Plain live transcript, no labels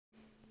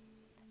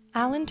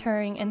Alan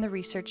Turing and the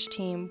research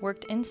team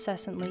worked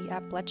incessantly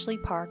at Bletchley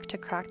Park to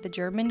crack the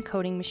German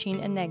coding machine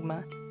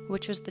Enigma,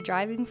 which was the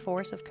driving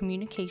force of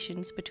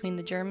communications between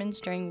the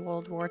Germans during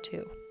World War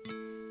II.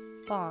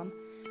 Bomb,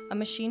 a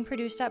machine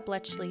produced at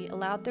Bletchley,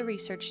 allowed the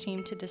research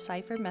team to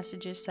decipher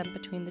messages sent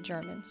between the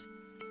Germans.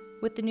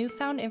 With the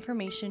newfound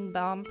information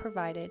Bomb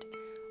provided,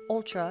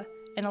 Ultra,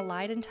 an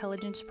Allied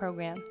intelligence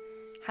program,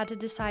 had to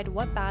decide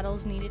what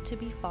battles needed to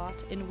be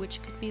fought and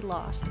which could be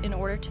lost in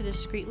order to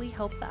discreetly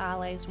help the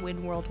Allies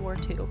win World War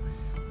II,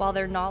 while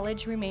their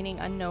knowledge remaining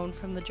unknown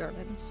from the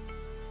Germans.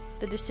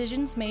 The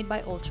decisions made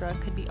by Ultra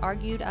could be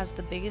argued as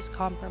the biggest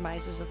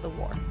compromises of the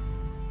war.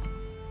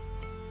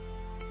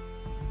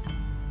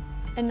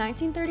 In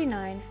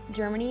 1939,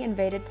 Germany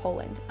invaded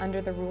Poland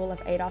under the rule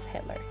of Adolf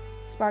Hitler,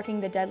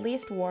 sparking the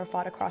deadliest war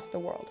fought across the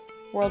world,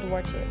 World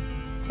War II.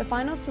 The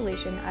final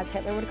solution, as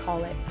Hitler would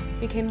call it,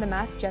 became the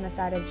mass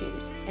genocide of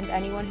Jews and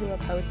anyone who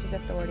opposed his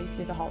authority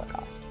through the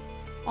Holocaust.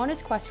 On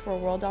his quest for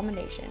world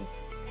domination,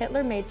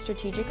 Hitler made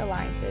strategic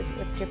alliances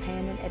with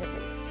Japan and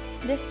Italy.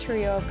 This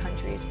trio of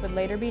countries would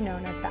later be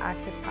known as the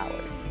Axis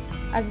powers.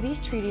 As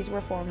these treaties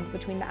were formed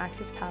between the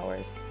Axis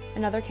powers,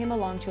 another came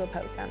along to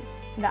oppose them,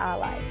 the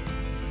Allies.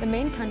 The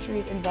main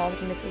countries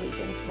involved in this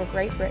allegiance were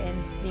Great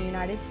Britain, the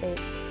United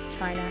States,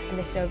 China, and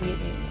the Soviet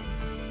Union.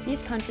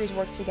 These countries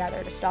worked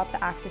together to stop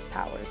the Axis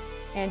powers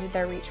and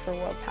their reach for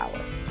world power.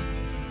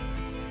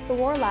 The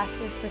war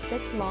lasted for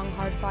 6 long,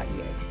 hard-fought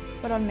years,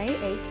 but on May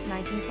 8,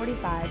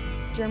 1945,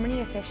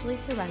 Germany officially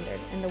surrendered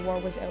and the war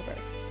was over.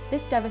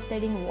 This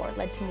devastating war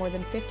led to more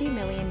than 50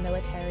 million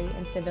military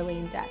and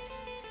civilian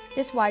deaths.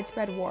 This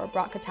widespread war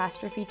brought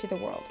catastrophe to the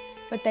world,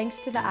 but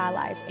thanks to the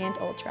Allies and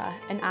Ultra,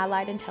 an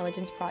Allied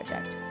intelligence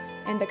project,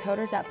 and the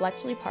coders at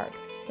Bletchley Park,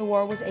 the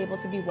war was able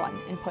to be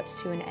won and put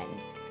to an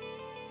end.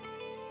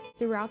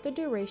 Throughout the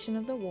duration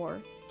of the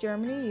war,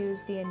 Germany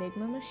used the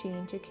Enigma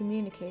machine to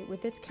communicate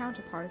with its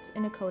counterparts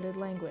in a coded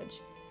language.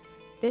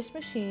 This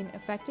machine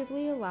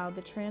effectively allowed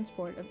the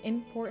transport of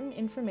important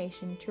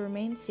information to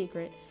remain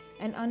secret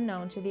and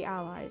unknown to the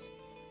Allies,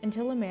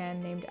 until a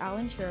man named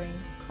Alan Turing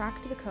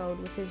cracked the code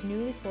with his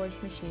newly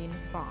forged machine,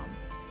 Bomb.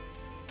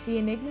 The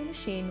Enigma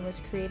machine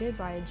was created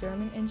by a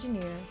German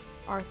engineer,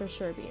 Arthur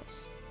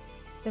Scherbius.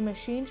 The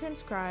machine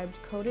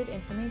transcribed coded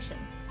information.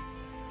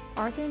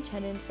 Arthur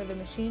intended for the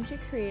machine to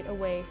create a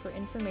way for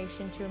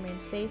information to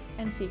remain safe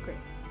and secret.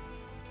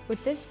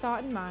 With this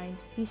thought in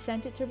mind, he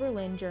sent it to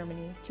Berlin,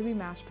 Germany, to be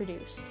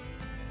mass-produced.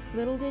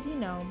 Little did he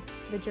know,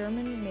 the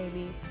German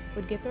Navy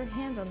would get their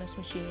hands on this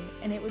machine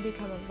and it would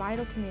become a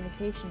vital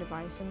communication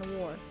device in the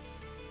war.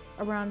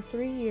 Around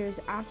 3 years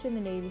after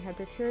the Navy had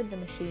procured the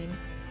machine,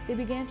 they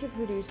began to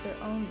produce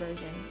their own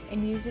version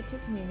and use it to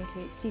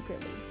communicate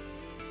secretly.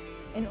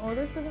 In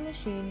order for the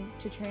machine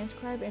to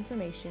transcribe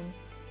information,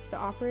 the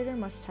operator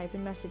must type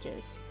in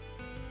messages.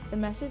 The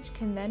message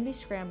can then be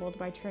scrambled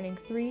by turning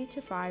 3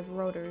 to 5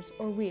 rotors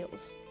or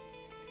wheels.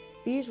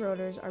 These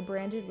rotors are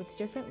branded with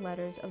different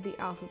letters of the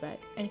alphabet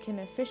and can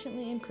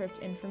efficiently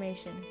encrypt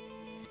information.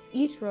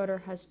 Each rotor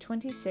has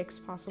 26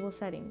 possible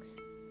settings.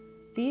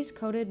 These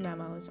coded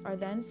memos are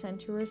then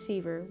sent to a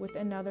receiver with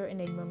another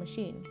Enigma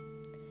machine.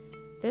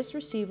 This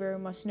receiver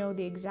must know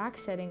the exact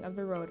setting of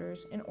the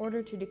rotors in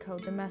order to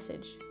decode the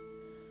message.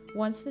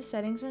 Once the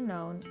settings are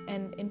known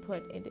and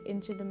input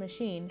into the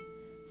machine,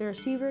 the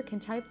receiver can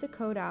type the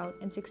code out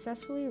and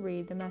successfully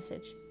read the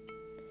message.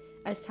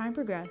 As time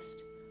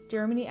progressed,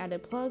 Germany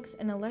added plugs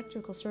and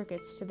electrical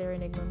circuits to their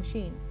Enigma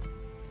machine.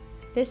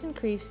 This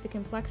increased the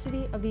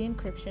complexity of the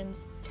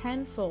encryptions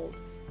tenfold,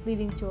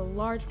 leading to a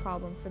large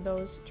problem for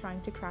those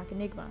trying to crack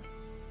Enigma.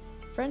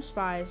 French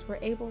spies were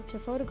able to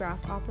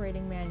photograph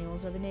operating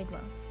manuals of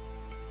Enigma.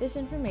 This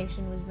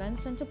information was then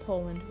sent to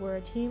Poland, where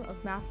a team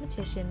of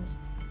mathematicians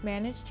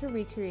managed to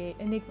recreate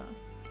Enigma.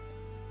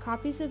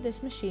 Copies of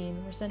this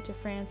machine were sent to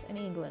France and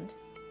England.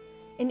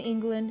 In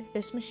England,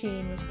 this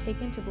machine was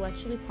taken to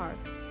Bletchley Park,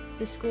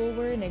 the school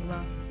where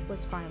Enigma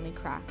was finally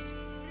cracked.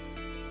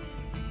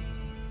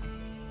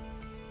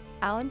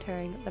 Alan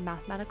Turing, the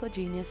mathematical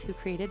genius who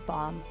created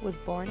Bomb, was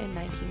born in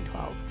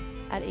 1912.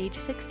 At age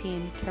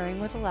 16,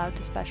 Turing was allowed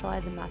to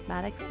specialize in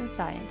mathematics and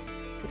science,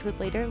 which would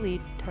later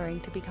lead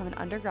Turing to become an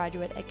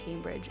undergraduate at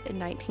Cambridge in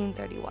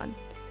 1931,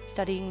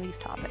 studying these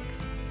topics.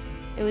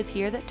 It was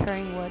here that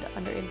Turing would,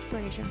 under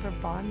inspiration from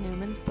von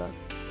Neumann's book,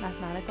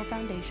 Mathematical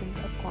Foundations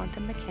of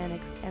Quantum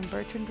Mechanics, and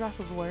Bertrand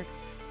Russell's work,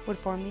 would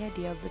form the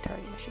idea of the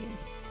Turing machine.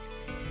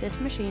 This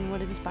machine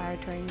would inspire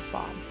Turing's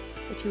Bomb,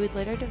 which he would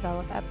later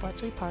develop at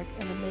Bletchley Park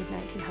in the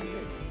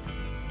mid-1900s.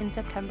 In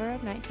September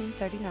of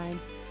 1939,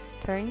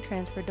 Turing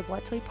transferred to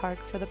Bletchley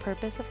Park for the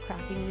purpose of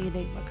cracking the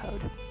Enigma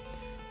code.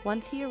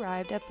 Once he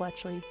arrived at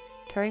Bletchley,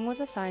 Turing was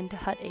assigned to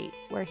Hut 8,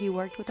 where he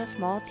worked with a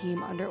small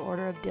team under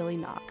order of Dilly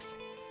Knox.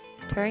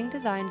 Turing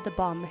designed the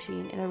bomb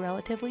machine in a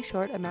relatively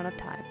short amount of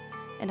time,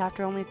 and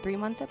after only 3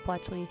 months at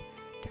Bletchley,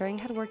 Turing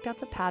had worked out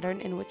the pattern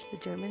in which the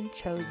Germans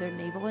chose their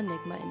naval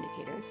Enigma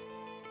indicators.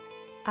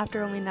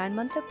 After only 9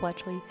 months at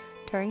Bletchley,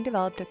 Turing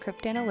developed a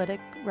cryptanalytic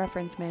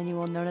reference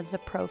manual known as the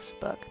Prof's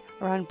Book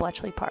around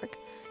Bletchley Park.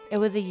 It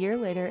was a year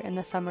later, in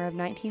the summer of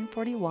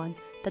 1941,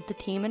 that the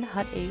team in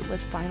Hut 8 was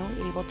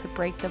finally able to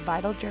break the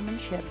vital German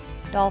ship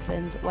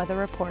Dolphin's weather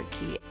report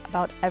key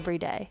about every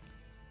day.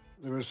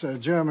 There was a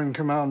German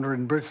commander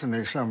in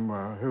Brittany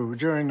somewhere who,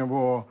 during the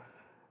war,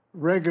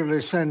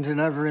 regularly sent in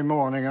every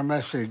morning a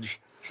message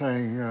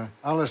saying,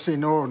 Alles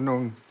in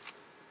Ordnung,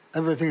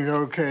 everything's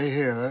okay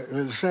here. It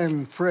was the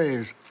same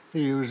phrase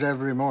he used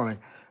every morning,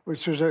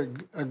 which was a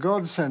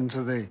godsend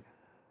to the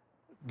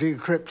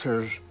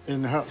decryptors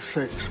in Hut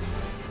 6.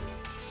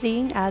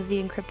 Seeing as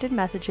the encrypted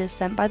messages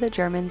sent by the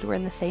Germans were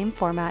in the same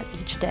format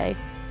each day,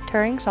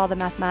 Turing saw the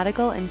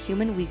mathematical and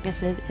human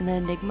weaknesses in the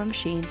Enigma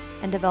machine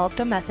and developed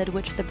a method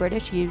which the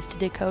British used to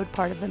decode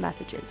part of the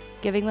messages,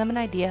 giving them an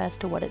idea as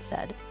to what it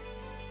said.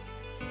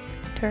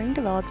 Turing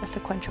developed a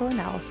sequential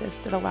analysis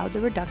that allowed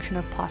the reduction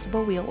of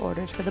possible wheel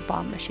orders for the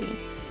bomb machine,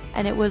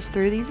 and it was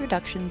through these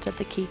reductions that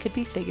the key could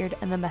be figured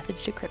and the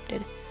message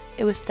decrypted.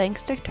 It was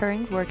thanks to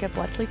Turing's work at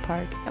Bletchley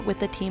Park with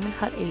the team in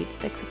Hut 8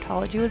 that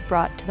cryptology was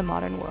brought to the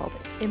modern world,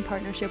 in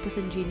partnership with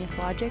ingenious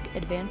logic,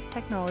 advanced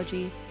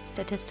technology,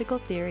 statistical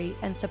theory,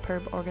 and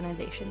superb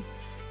organization.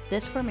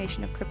 This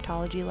formation of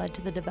cryptology led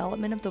to the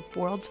development of the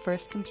world's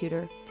first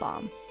computer,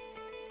 bomb.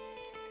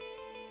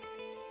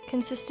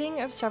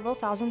 Consisting of several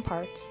thousand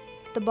parts,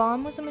 the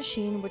bomb was a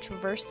machine which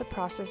reversed the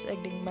process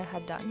Enigma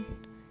had done.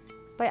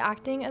 By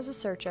acting as a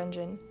search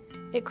engine,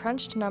 it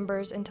crunched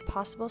numbers into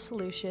possible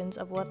solutions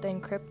of what the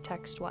encrypted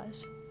text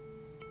was.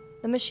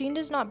 The machine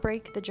does not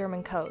break the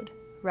German code.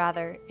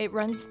 Rather, it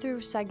runs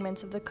through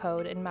segments of the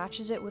code and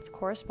matches it with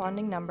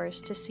corresponding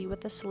numbers to see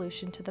what the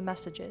solution to the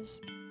message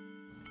is.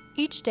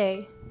 Each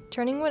day,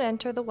 Turing would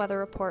enter the weather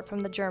report from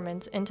the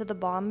Germans into the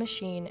bomb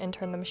machine and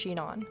turn the machine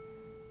on.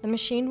 The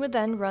machine would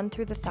then run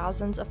through the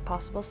thousands of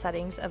possible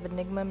settings of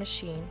Enigma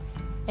machine,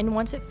 and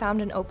once it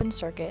found an open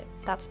circuit,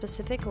 that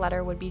specific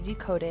letter would be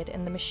decoded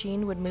and the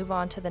machine would move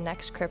on to the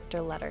next crypt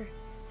or letter.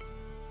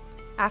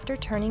 After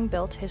Turing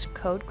built his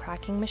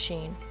code-cracking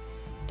machine,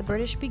 the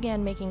British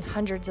began making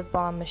hundreds of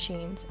bomb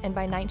machines, and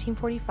by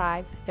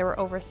 1945, there were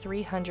over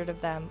 300 of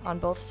them on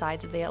both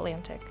sides of the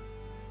Atlantic.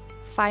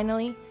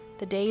 Finally,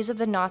 the days of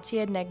the Nazi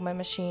Enigma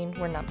machine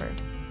were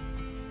numbered.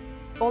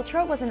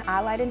 Ultra was an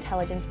Allied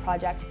intelligence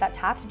project that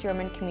tapped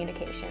German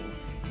communications,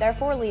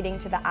 therefore leading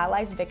to the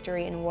Allies'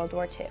 victory in World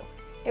War II.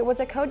 It was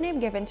a codename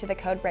given to the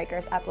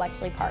codebreakers at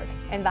Bletchley Park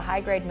and the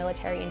high-grade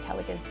military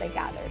intelligence they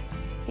gathered.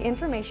 The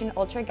information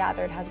Ultra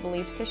gathered has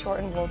believed to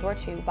shorten World War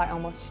II by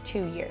almost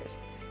 2 years.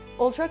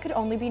 Ultra could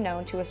only be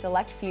known to a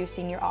select few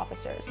senior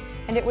officers,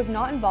 and it was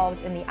not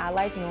involved in the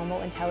Allies'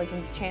 normal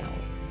intelligence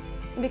channels.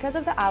 Because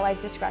of the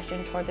Allies'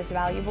 discretion toward this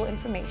valuable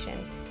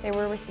information they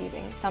were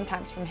receiving,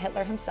 sometimes from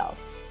Hitler himself,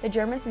 the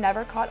Germans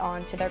never caught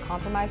on to their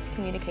compromised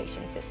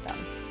communication system.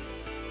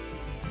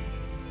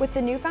 With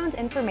the newfound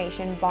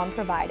information bomb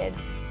provided,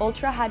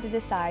 Ultra had to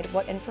decide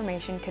what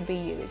information could be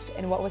used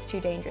and what was too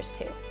dangerous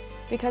to.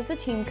 Because the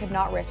team could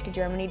not risk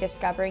Germany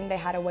discovering they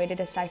had a way to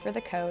decipher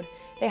the code,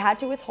 they had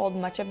to withhold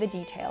much of the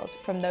details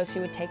from those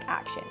who would take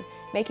action,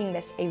 making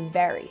this a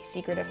very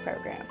secretive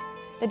program.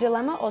 The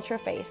dilemma Ultra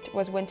faced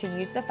was when to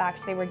use the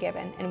facts they were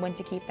given and when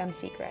to keep them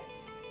secret.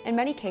 In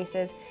many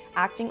cases,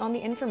 acting on the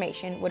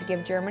information would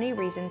give Germany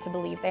reason to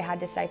believe they had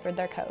deciphered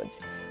their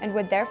codes, and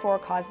would therefore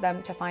cause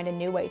them to find a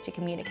new way to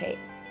communicate.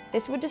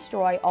 This would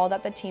destroy all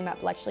that the team at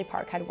Bletchley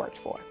Park had worked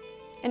for.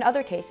 In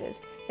other cases,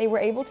 they were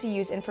able to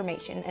use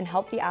information and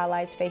help the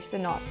Allies face the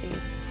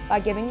Nazis by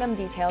giving them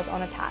details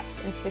on attacks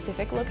in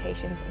specific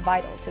locations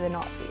vital to the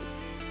Nazis.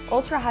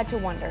 Ultra had to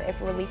wonder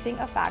if releasing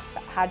a fact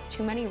had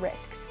too many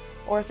risks,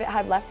 or if it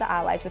had left the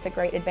Allies with a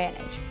great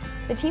advantage.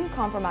 The team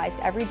compromised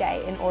every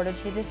day in order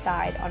to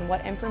decide on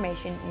what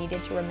information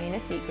needed to remain a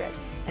secret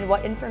and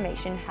what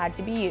information had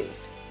to be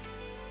used.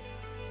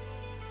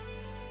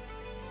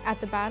 At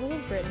the Battle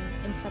of Britain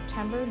in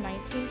September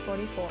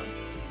 1944,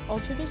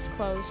 Ultra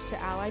disclosed to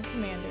Allied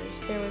commanders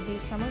there would be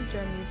some of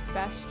Germany's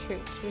best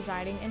troops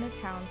residing in a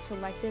town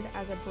selected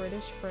as a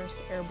British 1st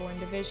Airborne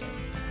Division.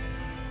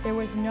 There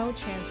was no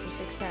chance for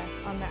success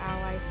on the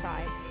Allies'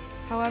 side.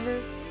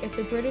 However, if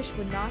the British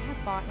would not have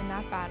fought in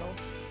that battle,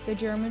 the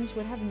Germans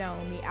would have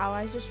known the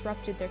Allies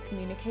disrupted their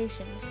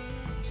communications,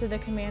 so the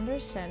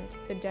commanders sent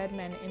the dead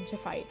men in to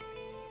fight.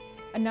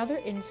 Another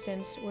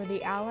instance where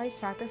the Allies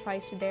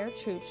sacrificed their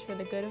troops for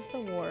the good of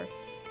the war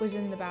was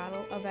in the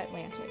Battle of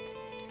Atlantic.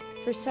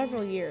 For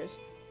several years,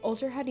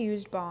 Ultra had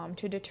used bomb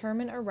to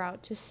determine a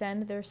route to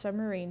send their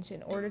submarines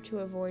in order to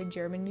avoid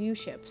German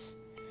U-ships.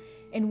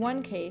 In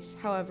one case,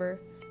 however,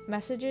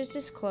 messages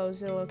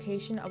disclosed the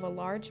location of a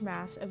large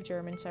mass of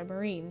German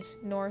submarines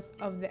north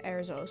of the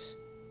Azores.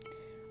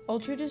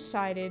 Ultra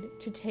decided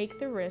to take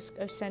the risk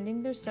of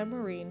sending their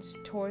submarines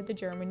toward the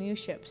German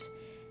U-ships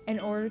in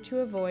order to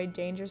avoid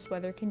dangerous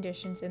weather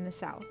conditions in the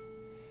south.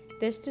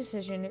 This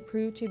decision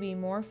proved to be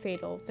more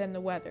fatal than the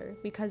weather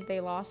because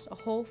they lost a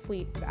whole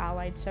fleet of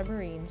Allied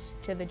submarines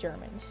to the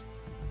Germans.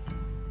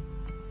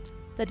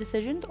 The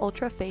decisions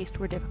Ultra faced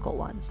were difficult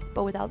ones,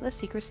 but without the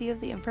secrecy of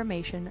the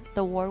information,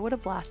 the war would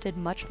have lasted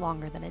much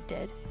longer than it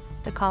did.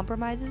 The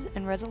compromises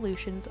and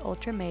resolutions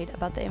Ultra made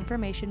about the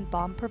information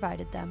Bomb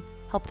provided them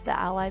helped the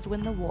Allies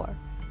win the war,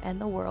 and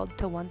the world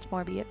to once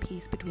more be at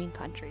peace between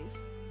countries.